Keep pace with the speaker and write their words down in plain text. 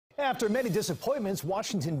After many disappointments,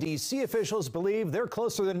 Washington, D.C. officials believe they're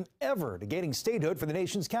closer than ever to gaining statehood for the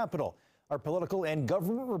nation's capital. Our political and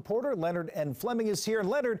government reporter, Leonard N. Fleming, is here. And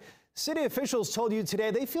Leonard, city officials told you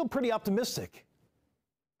today they feel pretty optimistic.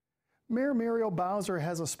 Mayor Muriel Bowser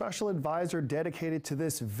has a special advisor dedicated to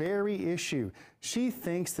this very issue. She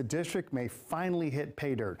thinks the district may finally hit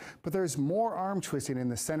pay dirt, but there's more arm twisting in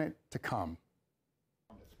the Senate to come.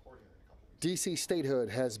 D.C. statehood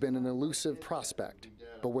has been an elusive prospect,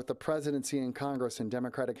 but with the presidency and Congress in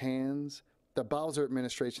Democratic hands, the Bowser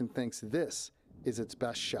administration thinks this is its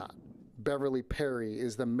best shot. Beverly Perry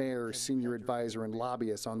is the mayor's senior advisor and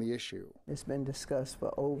lobbyist on the issue. It's been discussed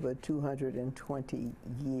for over 220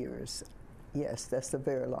 years. Yes, that's a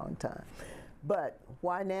very long time. But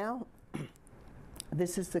why now?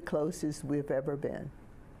 This is the closest we've ever been.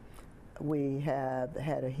 We have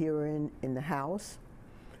had a hearing in the House,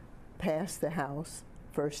 passed the House,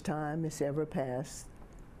 first time it's ever passed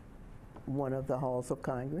one of the halls of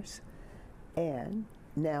Congress, and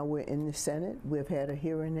now we're in the Senate. We've had a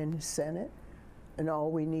hearing in the Senate, and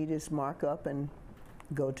all we need is mark up and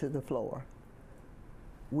go to the floor.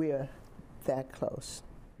 We're that close.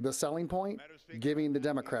 The selling point? Giving the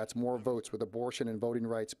Democrats more votes, with abortion and voting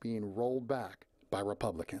rights being rolled back by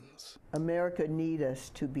Republicans. America needs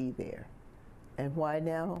us to be there. And why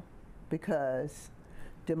now? Because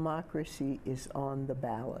democracy is on the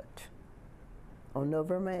ballot. On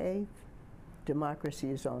November 8th,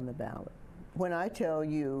 democracy is on the ballot. When I tell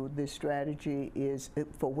you the strategy is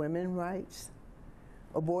for women's rights,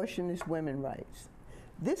 abortion is women's rights.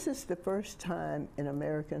 This is the first time in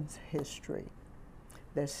Americans' history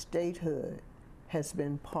that statehood has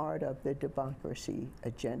been part of the democracy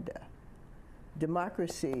agenda.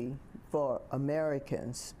 Democracy for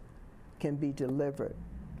Americans can be delivered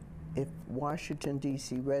if Washington,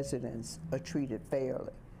 D.C. residents are treated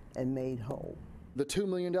fairly and made whole. The $2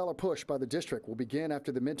 million push by the district will begin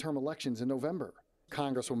after the midterm elections in November.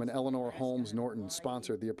 Congresswoman Eleanor Holmes Norton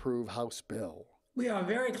sponsored the approved House bill. We are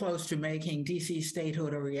very close to making D.C.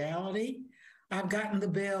 statehood a reality. I've gotten the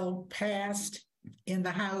bill passed in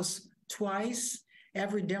the House twice.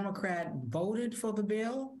 Every Democrat voted for the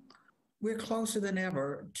bill. We're closer than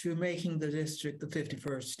ever to making the district the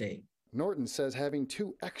 51st state. Norton says having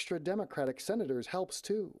 2 extra Democratic senators helps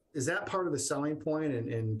too. Is that part of the selling point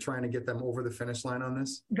in trying to get them over the finish line on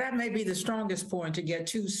this? That may be the strongest point, to get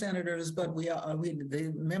 2 senators, but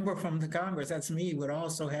the member from the Congress, that's me, would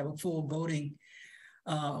also have a full voting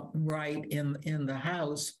right in the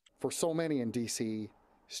House. For so many in D.C.,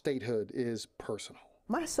 statehood is personal.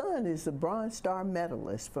 My son is a Bronze Star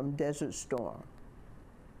medalist from Desert Storm.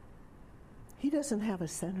 He doesn't have a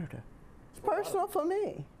senator. It's personal for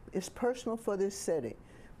me. It's personal for this city,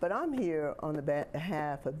 but I'm here on the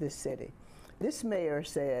behalf of this city. This mayor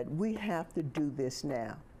said, we have to do this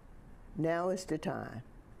now. Now is the time.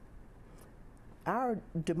 Our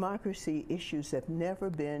democracy issues have never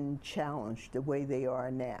been challenged the way they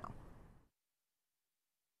are now.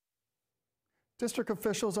 District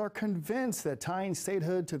officials are convinced that tying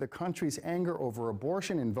statehood to the country's anger over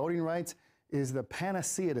abortion and voting rights is the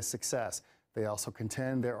panacea to success. They also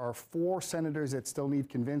contend there are 4 senators that still need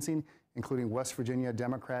convincing, including West Virginia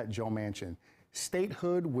Democrat Joe Manchin.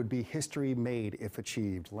 Statehood would be history made if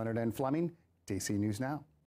achieved. Leonard N. Fleming, D.C. News Now.